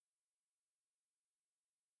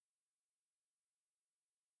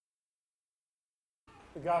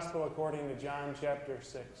The Gospel according to John chapter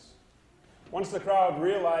 6. Once the crowd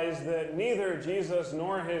realized that neither Jesus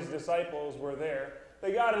nor his disciples were there,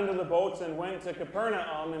 they got into the boats and went to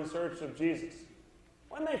Capernaum in search of Jesus.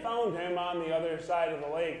 When they found him on the other side of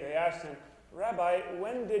the lake, they asked him, "Rabbi,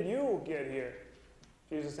 when did you get here?"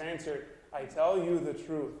 Jesus answered, "I tell you the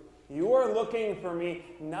truth. You are looking for me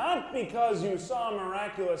not because you saw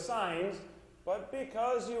miraculous signs, but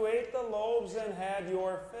because you ate the loaves and had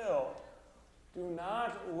your fill. Do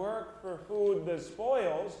not work for food that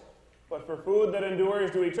spoils, but for food that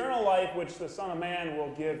endures to eternal life, which the Son of Man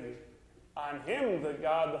will give you. On him that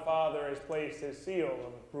God the Father has placed his seal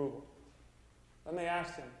of approval." Then they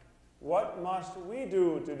asked him, "What must we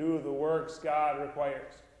do to do the works God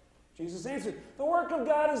requires?" Jesus answered, "The work of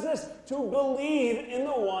God is this, to believe in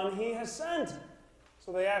the one he has sent."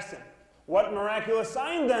 So they asked him, "What miraculous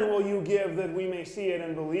sign then will you give that we may see it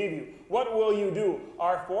and believe you? What will you do?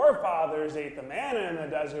 Our forefathers ate the manna in the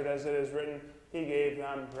desert, as it is written, he gave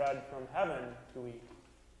them bread from heaven to eat."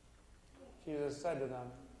 Jesus said to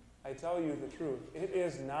them, "I tell you the truth. It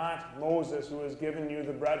is not Moses who has given you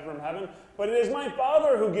the bread from heaven, but it is my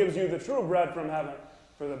Father who gives you the true bread from heaven.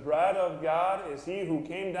 For the bread of God is he who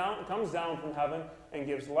comes down from heaven and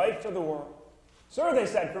gives life to the world." "Sir," they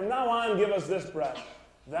said, "from now on give us this bread."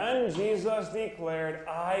 Then Jesus declared,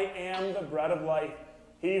 "I am the bread of life.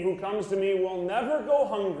 He who comes to me will never go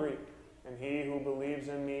hungry, and he who believes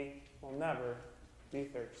in me will never be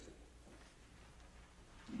thirsty."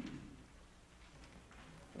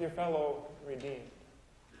 Dear fellow redeemed,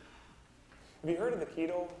 have you heard of the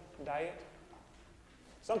keto diet?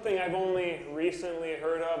 Something I've only recently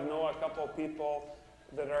heard of, know a couple people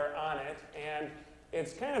that are on it, and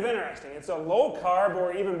it's kind of interesting. It's a low-carb,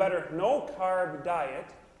 or even better, no-carb diet,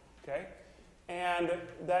 okay? And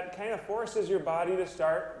that kind of forces your body to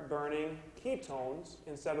start burning ketones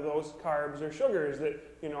instead of those carbs or sugars that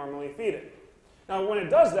you normally feed it. Now, when it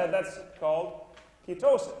does that, that's called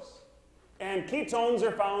ketosis. And ketones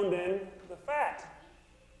are found in the fat.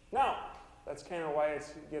 Now, that's kind of why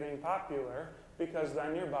it's getting popular, because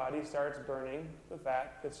then your body starts burning the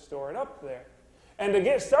fat that's stored up there. And to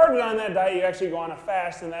get started on that diet, you actually go on a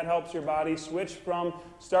fast, and that helps your body switch from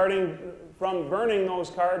burning those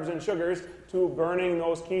carbs and sugars to burning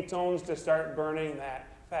those ketones to start burning that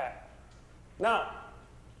fat. Now,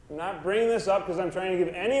 I'm not bringing this up because I'm trying to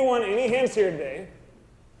give anyone any hints here today,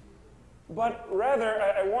 but rather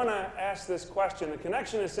I want to ask this question. The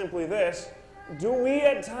connection is simply this: do we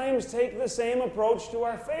at times take the same approach to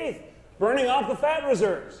our faith, burning off the fat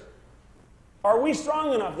reserves? Are we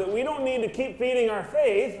strong enough that we don't need to keep feeding our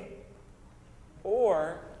faith?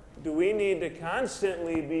 Or do we need to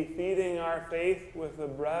constantly be feeding our faith with the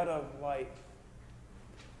bread of life?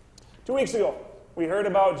 2 weeks ago, we heard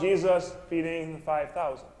about Jesus feeding the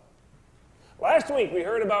 5,000. Last week, we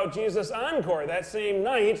heard about Jesus' encore that same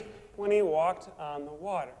night when he walked on the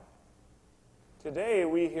water. Today,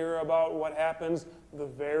 we hear about what happens the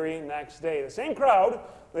very next day. The same crowd,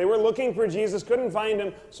 they were looking for Jesus, couldn't find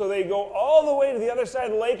him, so they go all the way to the other side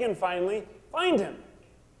of the lake and finally find him.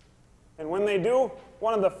 And when they do,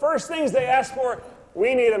 one of the first things they ask for,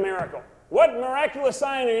 "We need a miracle. What miraculous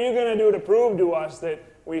sign are you going to do to prove to us that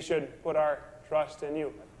we should put our trust in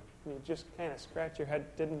you?" You just kind of scratch your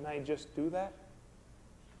head, didn't I just do that?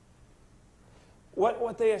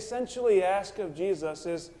 What they essentially ask of Jesus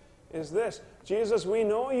is this: "Jesus, we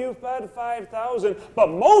know you fed 5,000, but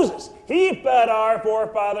Moses, he fed our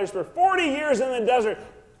forefathers for 40 years in the desert.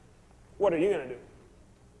 What are you going to do?"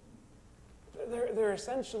 They're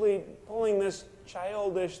essentially pulling this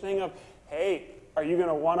childish thing of, "Hey, are you going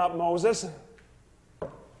to one-up Moses?"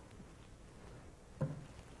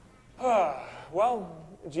 Well,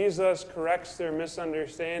 Jesus corrects their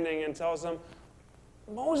misunderstanding and tells them,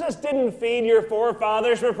 "Moses didn't feed your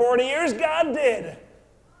forefathers for 40 years, God did."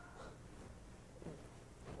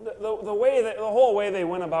 The whole way they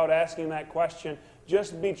went about asking that question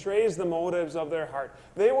just betrays the motives of their heart.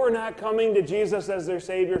 They were not coming to Jesus as their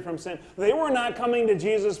Savior from sin. They were not coming to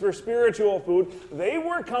Jesus for spiritual food. They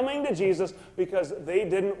were coming to Jesus because they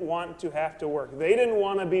didn't want to have to work. They didn't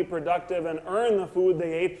want to be productive and earn the food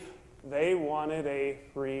they ate. They wanted a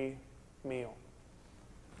free meal.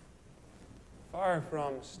 Far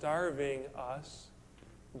from starving us,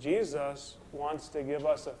 Jesus wants to give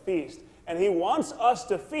us a feast. And he wants us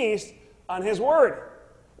to feast on his word.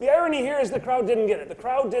 The irony here is the crowd didn't get it. The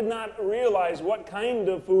crowd did not realize what kind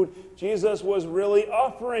of food Jesus was really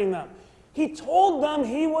offering them. He told them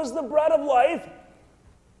he was the bread of life.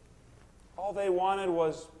 All they wanted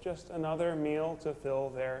was just another meal to fill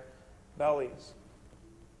their bellies.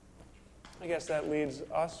 I guess that leads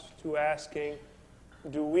us to asking,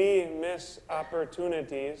 do we miss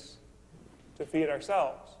opportunities to feed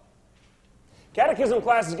ourselves? Catechism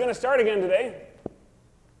class is going to start again today.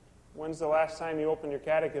 When's the last time you opened your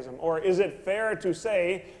catechism? Or is it fair to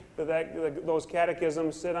say that those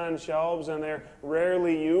catechisms sit on shelves and they're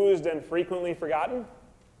rarely used and frequently forgotten?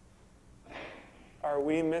 Are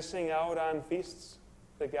we missing out on feasts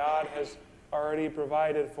that God has already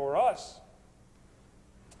provided for us?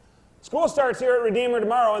 School starts here at Redeemer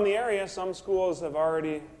tomorrow in the area. Some schools have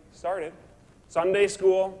already started. Sunday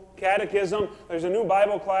school, catechism, there's a new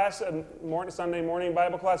Bible class, a Sunday morning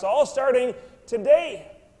Bible class, all starting today.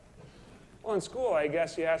 Well, in school, I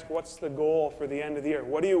guess you ask, what's the goal for the end of the year?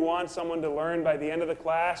 What do you want someone to learn by the end of the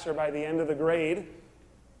class or by the end of the grade?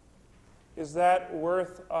 Is that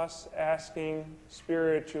worth us asking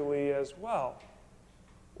spiritually as well?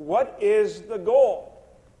 What is the goal?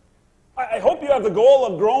 I hope you have the goal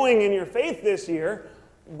of growing in your faith this year,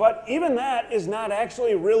 but even that is not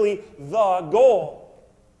actually really the goal.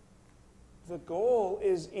 The goal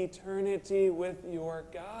is eternity with your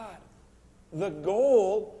God. The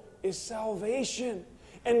goal is salvation.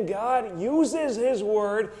 And God uses His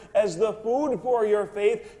Word as the food for your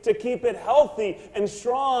faith to keep it healthy and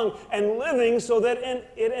strong and living so that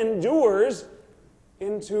it endures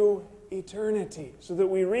into eternity, so that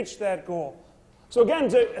we reach that goal. So again,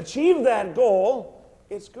 to achieve that goal,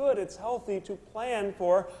 it's good, it's healthy to plan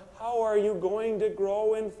for how are you going to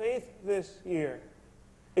grow in faith this year.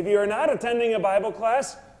 If you are not attending a Bible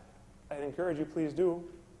class, I'd encourage you, please do.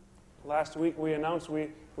 Last week we announced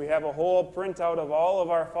we have a whole printout of all of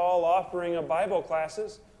our fall offering of Bible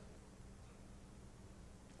classes.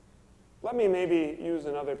 Let me maybe use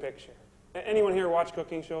another picture. Anyone here watch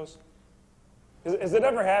cooking shows? Has it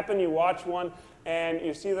ever happened you watch one and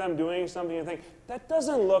you see them doing something and you think, that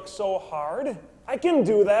doesn't look so hard. I can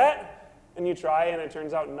do that. And you try and it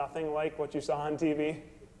turns out nothing like what you saw on TV.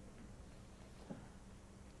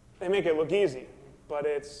 They make it look easy, but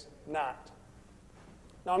it's not.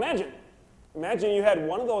 Now imagine you had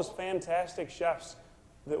one of those fantastic chefs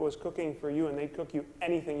that was cooking for you and they'd cook you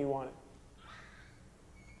anything you wanted.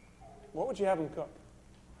 What would you have them cook?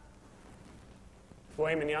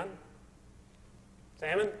 Filet mignon?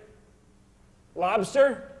 Salmon?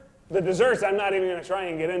 Lobster? The desserts I'm not even going to try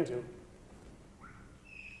and get into.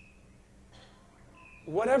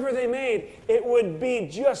 Whatever they made, it would be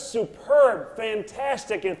just superb,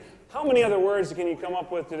 fantastic, and how many other words can you come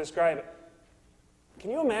up with to describe it? Can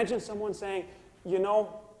you imagine someone saying, you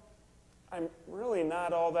know, I'm really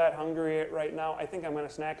not all that hungry right now. I think I'm going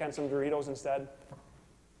to snack on some Doritos instead.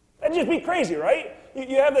 That'd just be crazy, right?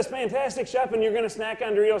 You have this fantastic chef and you're going to snack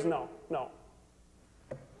on Doritos? No.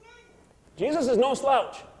 Jesus is no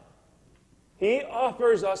slouch. He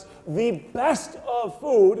offers us the best of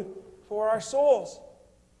food for our souls,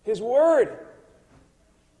 His Word.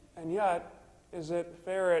 And yet, is it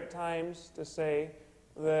fair at times to say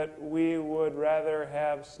that we would rather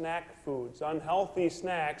have snack foods, unhealthy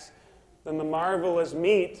snacks, than the marvelous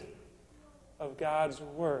meat of God's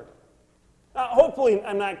Word? Now, hopefully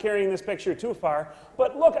I'm not carrying this picture too far,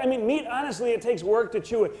 but look, I mean, meat, honestly, it takes work to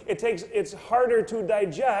chew it. It's harder to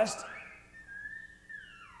digest,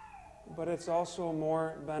 but it's also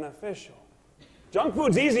more beneficial. Junk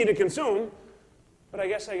food's easy to consume, but I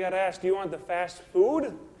guess I got to ask, do you want the fast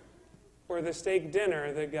food or the steak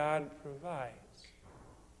dinner that God provides?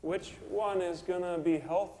 Which one is going to be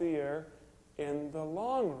healthier in the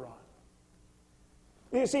long run?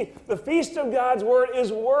 You see, the feast of God's Word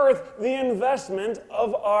is worth the investment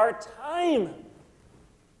of our time.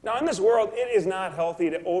 Now, in this world, it is not healthy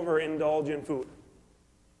to overindulge in food.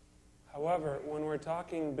 However, when we're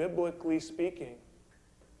talking biblically speaking,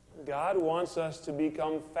 God wants us to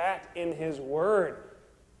become fat in His Word,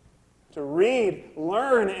 to read,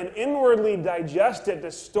 learn, and inwardly digest it,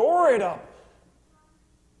 to store it up,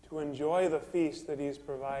 to enjoy the feast that He's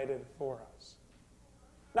provided for us.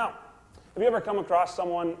 Now, have you ever come across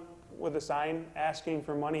someone with a sign asking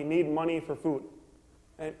for money, need money for food?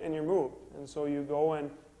 And you're moved. And so you go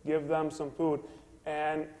and give them some food,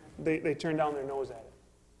 and they turn down their nose at it.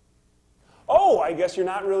 Oh, I guess you're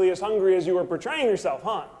not really as hungry as you were portraying yourself,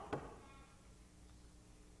 huh?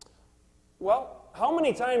 Well, how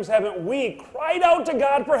many times haven't we cried out to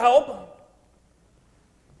God for help,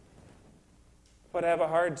 but have a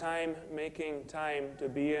hard time making time to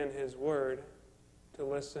be in His Word, to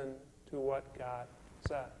listen to what God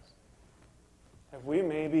says? Have we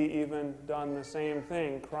maybe even done the same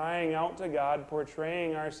thing, crying out to God,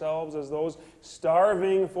 portraying ourselves as those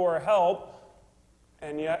starving for help,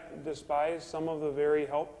 and yet despise some of the very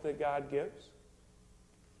help that God gives?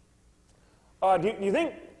 Do you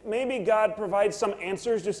think maybe God provides some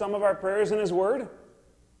answers to some of our prayers in His Word?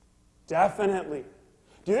 Definitely.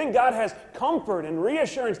 Do you think God has comfort and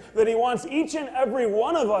reassurance that He wants each and every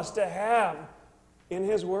one of us to have in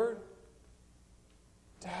His Word?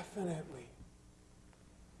 Definitely.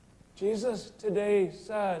 Jesus today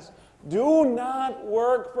says, do not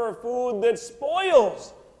work for food that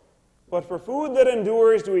spoils, but for food that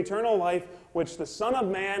endures to eternal life, which the Son of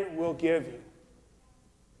Man will give you.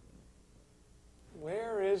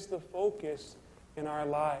 Where is the focus in our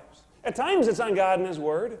lives? At times it's on God and His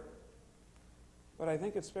Word, but I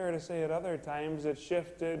think it's fair to say at other times it's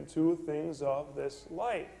shifted to things of this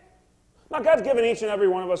life. Now, God's given each and every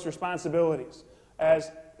one of us responsibilities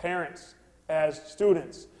as parents, as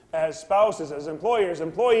students, as spouses, as employers,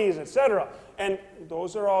 employees, etc. And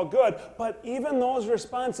those are all good. But even those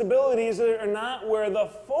responsibilities are not where the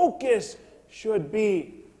focus should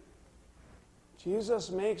be.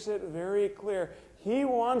 Jesus makes it very clear. He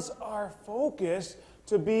wants our focus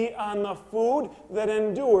to be on the food that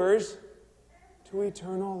endures to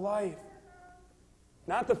eternal life.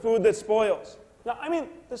 Not the food that spoils. Now,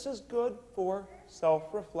 this is good for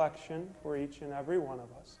self-reflection for each and every one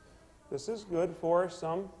of us. This is good for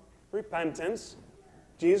some repentance.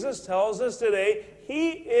 Jesus tells us today, He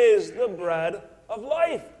is the bread of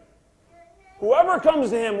life. Whoever comes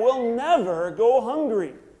to Him will never go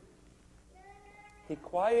hungry. He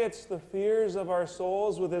quiets the fears of our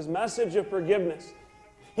souls with His message of forgiveness.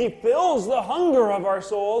 He fills the hunger of our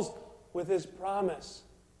souls with His promise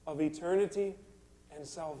of eternity and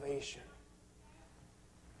salvation.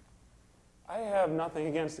 I have nothing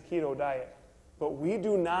against the keto diet, but we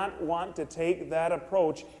do not want to take that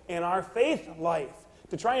approach in our faith life,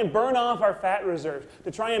 to try and burn off our fat reserves,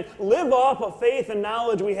 to try and live off of faith and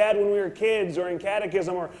knowledge we had when we were kids or in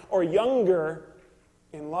catechism or younger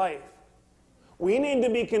in life. We need to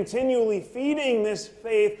be continually feeding this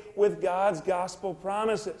faith with God's gospel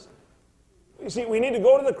promises. You see, we need to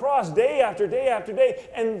go to the cross day after day after day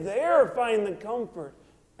and there find the comfort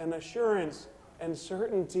and assurance and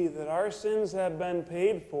certainty that our sins have been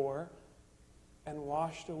paid for and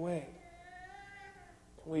washed away.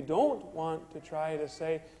 We don't want to try to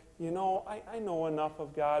say, I know enough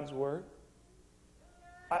of God's Word.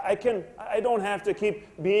 I don't have to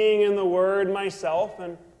keep being in the Word myself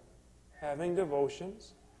and having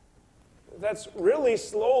devotions. That's really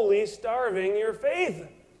slowly starving your faith.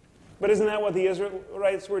 But isn't that what the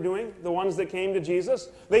Israelites were doing? The ones that came to Jesus?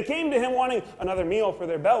 They came to Him wanting another meal for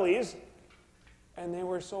their bellies, and they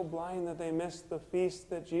were so blind that they missed the feast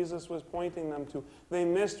that Jesus was pointing them to. They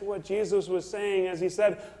missed what Jesus was saying as He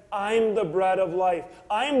said, I'm the bread of life.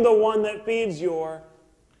 I'm the one that feeds your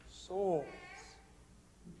souls.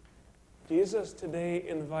 Jesus today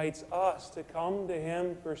invites us to come to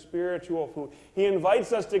Him for spiritual food. He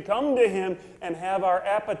invites us to come to Him and have our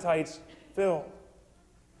appetites filled.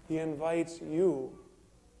 He invites you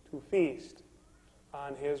to feast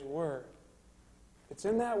on His Word. It's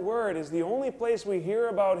in that Word is the only place we hear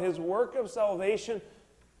about His work of salvation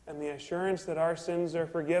and the assurance that our sins are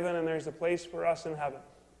forgiven and there's a place for us in heaven.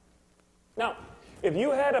 Now, if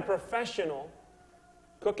you had a professional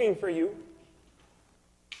cooking for you,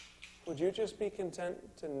 would you just be content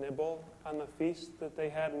to nibble on the feast that they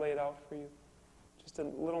had laid out for you? Just a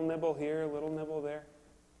little nibble here, a little nibble there?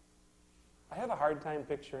 I have a hard time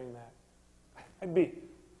picturing that. I'd be,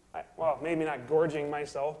 maybe not gorging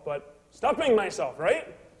myself, but stuffing myself,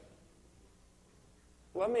 right?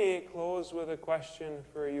 Let me close with a question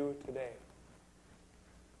for you today.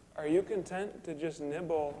 Are you content to just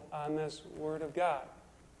nibble on this Word of God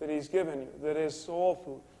that He's given you, that is soul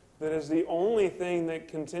food, that is the only thing that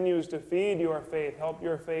continues to feed your faith, help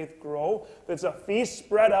your faith grow, that's a feast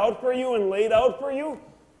spread out for you and laid out for you?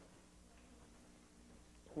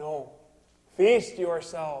 No. Feast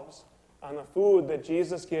yourselves on the food that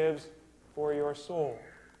Jesus gives for your soul.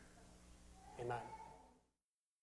 Amen.